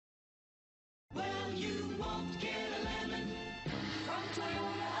won't get a lemon from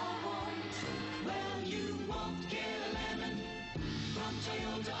Toyota of Orange. Well, you won't get a lemon from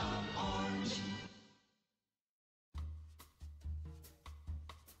Toyota of Orange.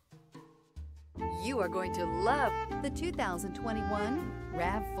 You are going to love the 2021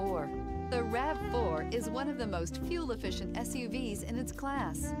 RAV4. The RAV4 is one of the most fuel-efficient SUVs in its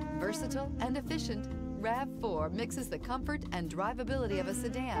class. Versatile and efficient, RAV4 mixes the comfort and drivability of a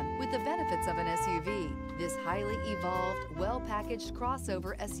sedan with the benefits of an SUV. This highly evolved, well-packaged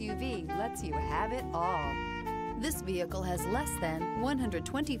crossover SUV lets you have it all. This vehicle has less than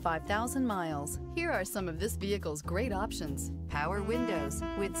 125,000 miles. Here are some of this vehicle's great options: power windows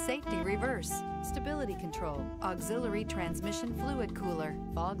with safety reverse, stability control, auxiliary transmission fluid cooler,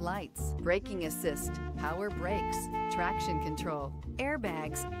 fog lights, braking assist, power brakes, traction control,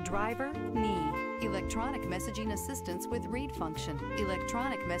 airbags, driver, knee, electronic messaging assistance with read function,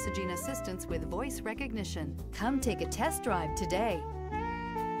 electronic messaging assistance with voice recognition. Come take a test drive today.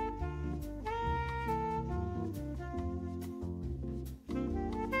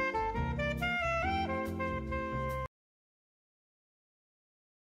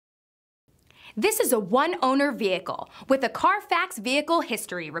 This is a one-owner vehicle with a Carfax Vehicle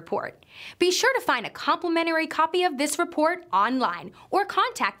History Report. Be sure to find a complimentary copy of this report online or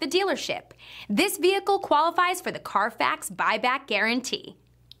contact the dealership. This vehicle qualifies for the Carfax Buyback Guarantee.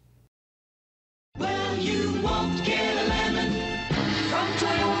 Well, you won't get